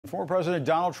Former President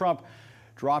Donald Trump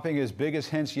dropping his biggest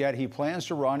hints yet. He plans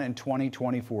to run in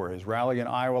 2024. His rally in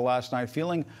Iowa last night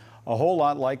feeling a whole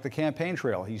lot like the campaign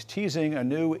trail. He's teasing a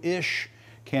new-ish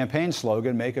campaign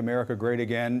slogan, Make America Great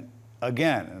Again,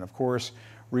 again. And of course,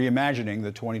 reimagining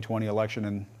the 2020 election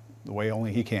in the way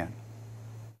only he can.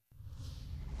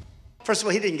 First of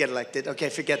all, he didn't get elected. Okay,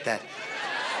 forget that.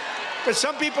 But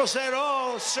some people said,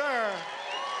 oh, sir,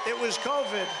 it was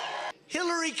COVID.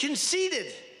 Hillary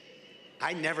conceded.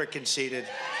 I never conceded,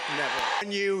 never.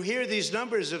 When you hear these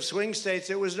numbers of swing states,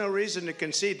 there was no reason to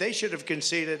concede. They should have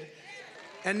conceded.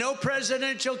 And no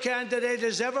presidential candidate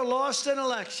has ever lost an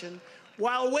election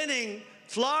while winning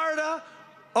Florida,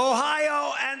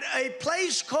 Ohio, and a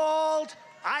place called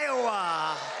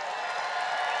Iowa.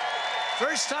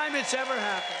 First time it's ever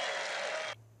happened.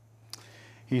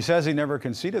 He says he never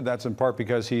conceded. That's in part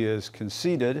because he is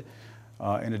conceited,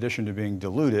 in addition to being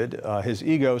deluded. His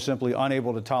ego simply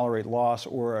unable to tolerate loss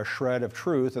or a shred of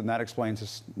truth, and that explains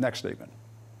his next statement.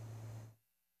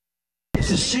 It's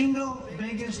the single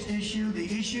biggest issue, the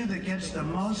issue that gets the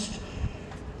most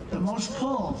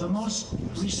pull, the most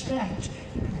respect,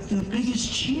 the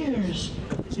biggest cheers,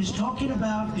 is talking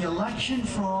about the election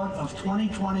fraud of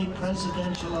 2020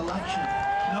 presidential election.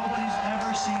 Nobody's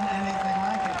ever seen anything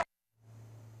like it.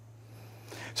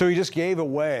 So he just gave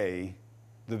away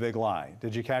the big lie.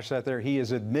 Did you catch that there? He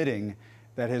is admitting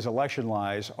that his election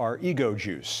lies are ego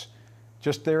juice,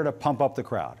 just there to pump up the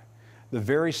crowd. The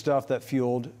very stuff that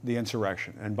fueled the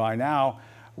insurrection. And by now,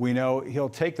 we know he'll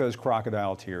take those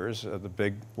crocodile tears. The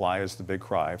big lie is the big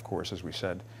cry, of course, as we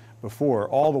said before,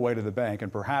 all the way to the bank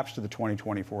and perhaps to the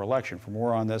 2024 election. For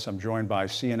more on this, I'm joined by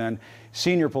CNN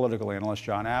senior political analyst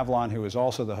John Avlon, who is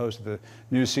also the host of the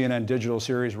new CNN digital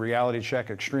series Reality Check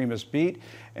Extremist Beat,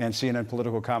 and CNN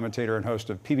political commentator and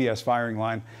host of PBS Firing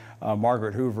Line,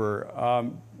 Margaret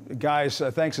Hoover. Guys,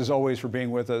 thanks as always for being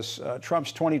with us.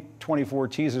 Trump's 2024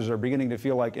 teasers are beginning to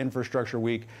feel like infrastructure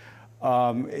week.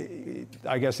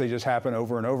 I guess they just happen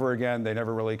over and over again. They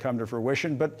never really come to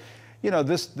fruition. But, you know,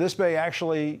 this may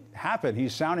actually happen.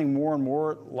 He's sounding more and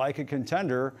more like a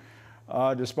contender,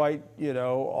 despite, you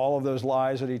know, all of those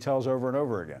lies that he tells over and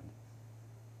over again.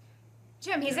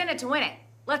 Jim, he's in it to win it.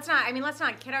 Let's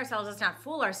not kid ourselves. Let's not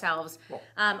fool ourselves. Well,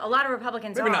 a lot of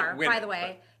Republicans are, by the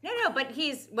way. No, but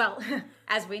he's, well,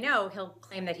 as we know, he'll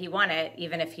claim that he won it,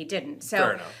 even if he didn't. So,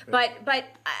 fair enough. But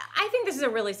I think this is a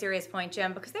really serious point,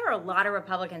 Jim, because there are a lot of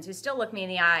Republicans who still look me in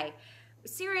the eye.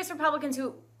 Serious Republicans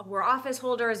who were office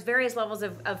holders, various levels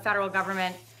of federal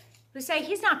government, who say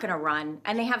he's not going to run,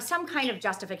 and they have some kind of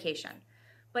justification.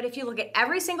 But if you look at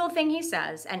every single thing he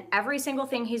says and every single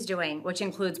thing he's doing, which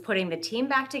includes putting the team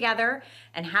back together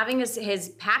and having his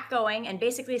pack going and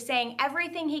basically saying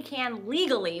everything he can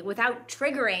legally without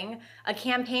triggering a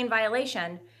campaign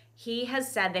violation, he has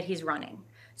said that he's running.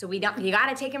 So you got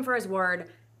to take him for his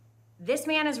word. This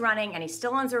man is running and he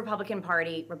still owns the Republican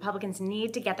Party. Republicans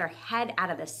need to get their head out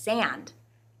of the sand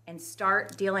and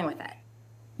start dealing with it.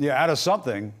 Yeah, out of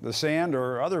something, the sand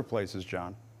or other places,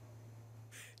 John.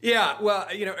 Yeah, well,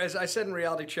 you know, as I said in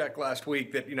Reality Check last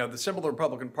week, that, you know, the symbol of the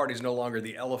Republican Party is no longer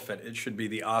the elephant. It should be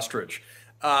the ostrich.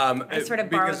 I sort of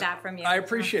borrowed that from you. I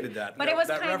appreciated that. But it was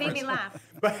kind of made me laugh.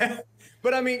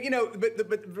 But I mean, you know, but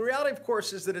the reality, of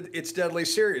course, is that it's deadly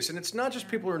serious. And it's not just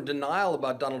people who are in denial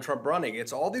about Donald Trump running.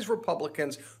 It's all these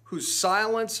Republicans whose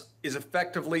silence is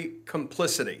effectively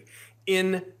complicity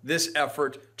in this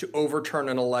effort to overturn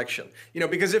an election. You know,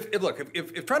 because if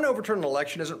trying to overturn an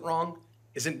election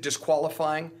isn't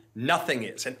disqualifying, nothing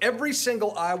is. And every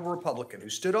single Iowa Republican who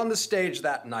stood on the stage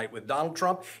that night with Donald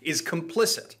Trump is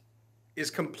complicit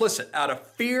out of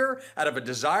fear, out of a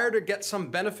desire to get some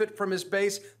benefit from his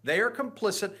base. They are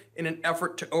complicit in an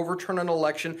effort to overturn an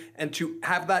election and to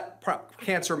have that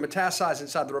cancer metastasize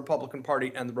inside the Republican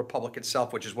Party and the Republic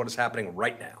itself, which is what is happening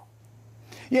right now.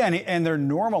 Yeah, and they're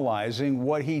normalizing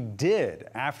what he did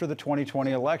after the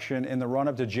 2020 election in the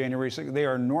run-up to January 6th. They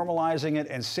are normalizing it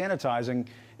and sanitizing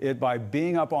it by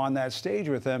being up on that stage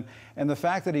with him. And the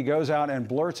fact that he goes out and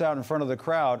blurts out in front of the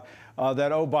crowd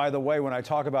that, oh, by the way, when I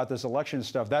talk about this election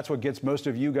stuff, that's what gets most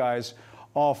of you guys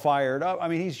all fired up. I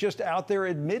mean, he's just out there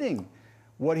admitting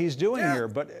what he's doing here.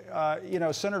 But, you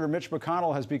know, Senator Mitch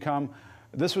McConnell has become,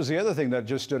 this was the other thing that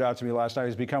just stood out to me last night.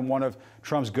 He's become one of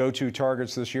Trump's go-to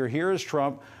targets this year. Here is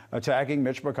Trump attacking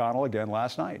Mitch McConnell again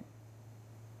last night.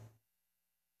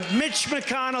 Mitch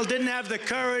McConnell didn't have the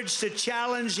courage to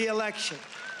challenge the election.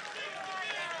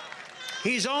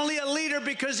 He's only a leader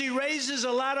because he raises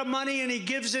a lot of money and he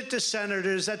gives it to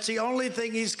senators. That's the only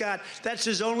thing he's got. That's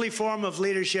his only form of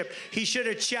leadership. He should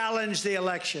have challenged the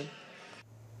election.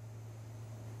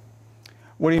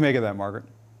 What do you make of that, Margaret?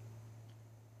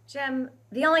 Jim,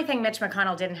 the only thing Mitch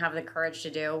McConnell didn't have the courage to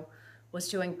do was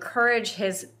to encourage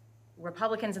his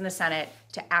Republicans in the Senate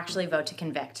to actually vote to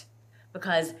convict,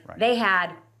 because they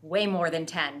had way more than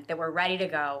 10 that were ready to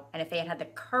go. And if they had had the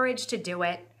courage to do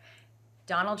it,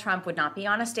 Donald Trump would not be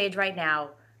on a stage right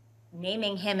now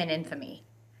naming him in infamy.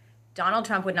 Donald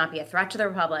Trump would not be a threat to the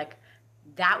Republic.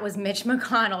 That was Mitch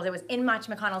McConnell. It was in Mitch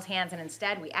McConnell's hands, and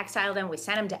instead we exiled him. We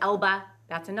sent him to Elba.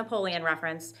 That's a Napoleon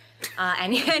reference.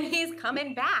 And he's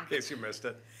coming back. In case you missed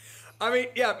it.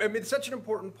 It's such an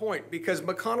important point because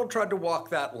McConnell tried to walk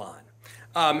that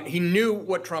line. He knew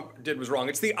what Trump did was wrong.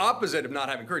 It's the opposite of not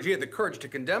having courage. He had the courage to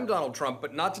condemn Donald Trump,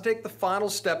 but not to take the final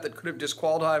step that could have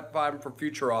disqualified him for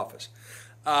future office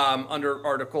under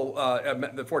Article,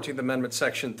 the 14th Amendment,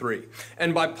 Section 3.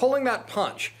 And by pulling that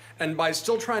punch, and by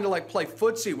still trying to play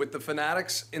footsie with the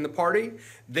fanatics in the party,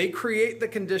 they create the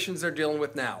conditions they're dealing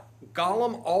with now.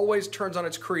 Gollum always turns on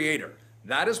its creator.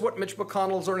 That is what Mitch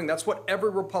McConnell is learning. That's what every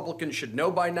Republican should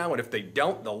know by now. And if they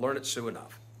don't, they'll learn it soon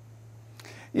enough.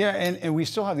 Yeah, and we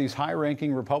still have these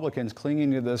high-ranking Republicans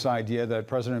clinging to this idea that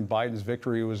President Biden's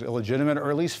victory was illegitimate, or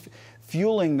at least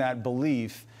fueling that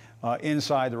belief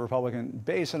inside the Republican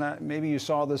base. And maybe you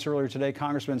saw this earlier today.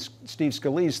 Congressman Steve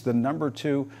Scalise, the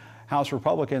 #2 House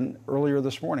Republican, earlier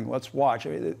this morning. Let's watch.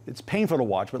 It's painful to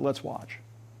watch, but let's watch.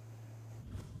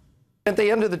 At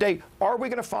the end of the day, are we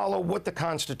going to follow what the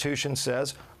Constitution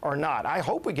says or not? I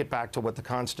hope we get back to what the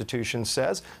Constitution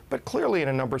says, but clearly in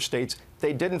a number of states,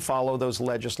 they didn't follow those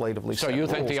legislatively set rules. So you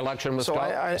think the election was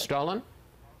stolen?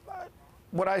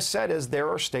 What I said is there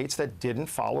are states that didn't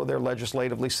follow their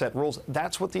legislatively set rules.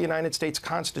 That's what the United States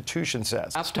Constitution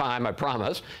says. Last time, I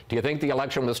promise, do you think the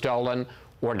election was stolen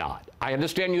or not? I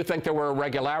understand you think there were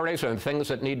irregularities and things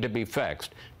that need to be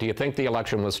fixed. Do you think the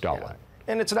election was stolen? Yeah.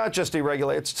 And it's not just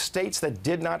irregular. It's states that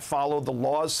did not follow the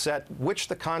laws set, which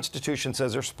the Constitution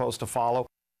says they're supposed to follow.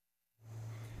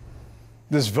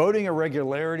 This voting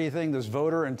irregularity thing, this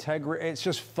voter integrity, it's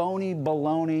just phony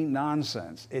baloney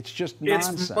nonsense. It's just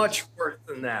nonsense. It's much worse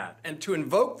than that. And to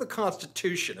invoke the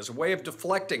Constitution as a way of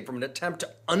deflecting from an attempt to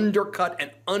undercut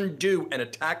and undo and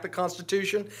attack the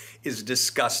Constitution is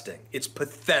disgusting. It's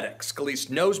pathetic. Scalise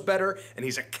knows better, and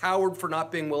he's a coward for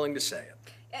not being willing to say it.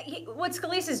 What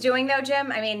Scalise is doing, though, Jim,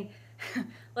 I mean,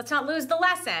 let's not lose the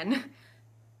lesson.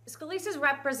 Scalise is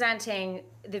representing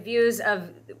the views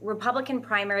of Republican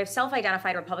primary,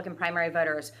 self-identified Republican primary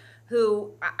voters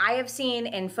who I have seen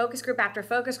in focus group after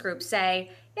focus group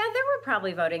say, yeah, there were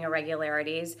probably voting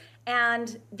irregularities.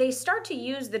 And they start to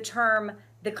use the term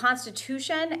the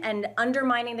Constitution and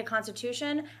undermining the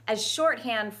Constitution as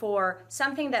shorthand for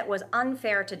something that was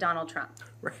unfair to Donald Trump.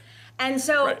 Right. And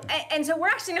so we're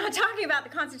actually not talking about the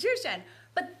Constitution.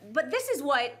 But this is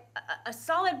what a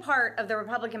solid part of the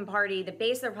Republican Party, the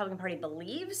base of the Republican Party,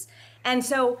 believes. And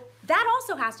so that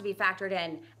also has to be factored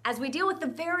in as we deal with the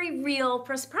very real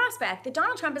prospect that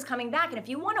Donald Trump is coming back. And if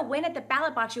you want to win at the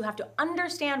ballot box, you have to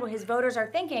understand what his voters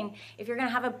are thinking if you're going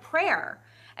to have a prayer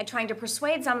at trying to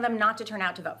persuade some of them not to turn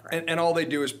out to vote for him. And all they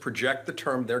do is project the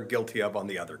term they're guilty of on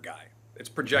the other guy. It's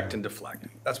project and deflect.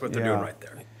 That's what they're doing right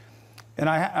there. And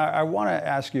I want to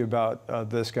ask you about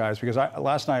this, guys, because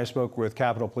last night I spoke with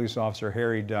Capitol Police Officer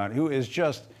Harry Dunn, who is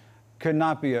just, could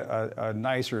not be a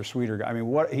nicer, sweeter guy. I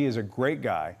mean, he is a great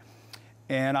guy.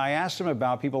 And I asked him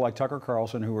about people like Tucker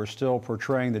Carlson, who are still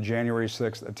portraying the January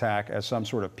 6th attack as some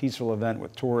sort of peaceful event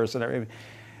with tourists and everything.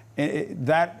 And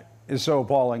that is so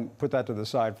appalling. Put that to the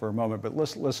side for a moment, but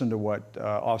let's listen to what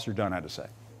Officer Dunn had to say.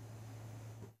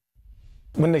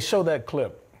 When they show that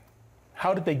clip,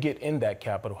 how did they get in that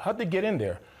Capitol? How did they get in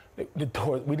there? The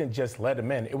door, we didn't just let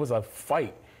them in. It was a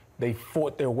fight. They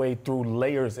fought their way through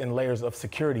layers and layers of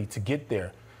security to get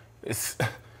there. It's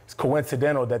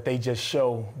coincidental that they just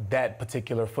show that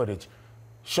particular footage.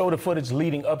 Show the footage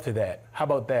leading up to that. How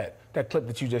about that? That clip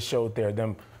that you just showed there,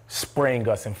 them spraying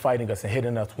us and fighting us and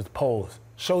hitting us with poles.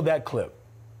 Show that clip.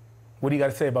 What do you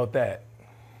got to say about that?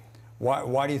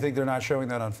 Why do you think they're not showing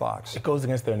that on Fox? It goes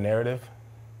against their narrative.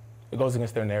 It goes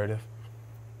against their narrative.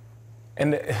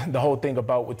 And the whole thing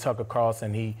about with Tucker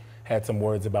Carlson, he had some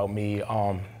words about me.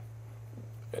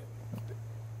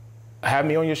 Have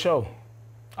me on your show.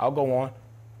 I'll go on.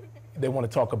 They want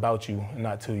to talk about you,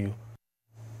 not to you.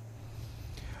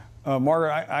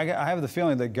 Margaret, I have the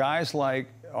feeling that guys like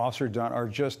Officer Dunn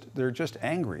they're just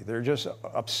angry. They're just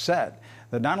upset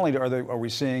that not only are we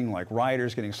seeing like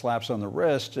rioters getting slaps on the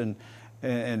wrist and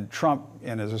Trump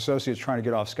and his associates trying to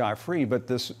get off scot-free, but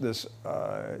this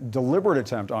deliberate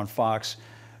attempt on Fox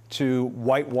to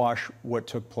whitewash what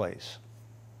took place.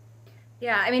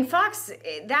 Yeah, I mean, Fox,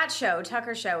 that show,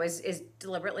 Tucker's show, is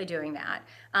deliberately doing that.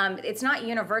 It's not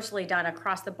universally done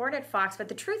across the board at Fox, but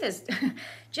the truth is,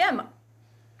 Jim,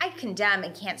 I condemn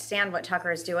and can't stand what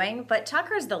Tucker is doing, but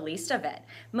Tucker's the least of it.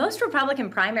 Most Republican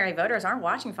primary voters aren't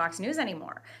watching Fox News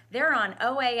anymore. They're on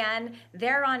OAN,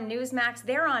 they're on Newsmax,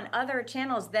 they're on other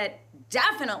channels that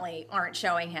definitely aren't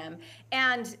showing him.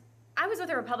 And I was with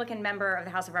a Republican member of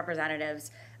the House of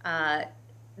Representatives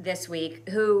this week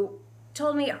who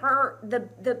told me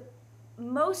the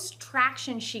most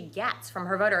traction she gets from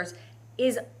her voters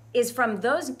is from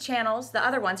those channels, the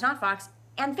other ones, not Fox,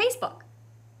 and Facebook.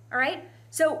 All right?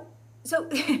 So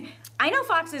I know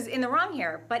Fox is in the wrong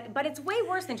here, but it's way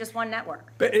worse than just one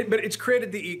network. But it's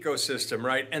created the ecosystem,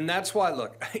 right? And that's why,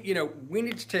 look, we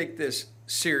need to take this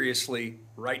seriously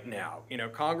right now.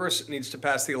 Congress needs to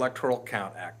pass the Electoral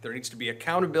Count Act. There needs to be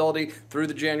accountability through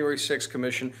the January 6th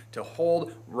Commission to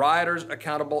hold rioters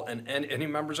accountable and any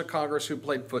members of Congress who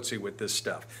played footsie with this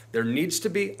stuff. There needs to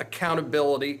be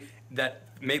accountability that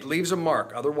leaves a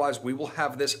mark. Otherwise, we will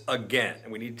have this again,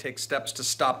 and we need to take steps to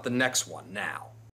stop the next one now.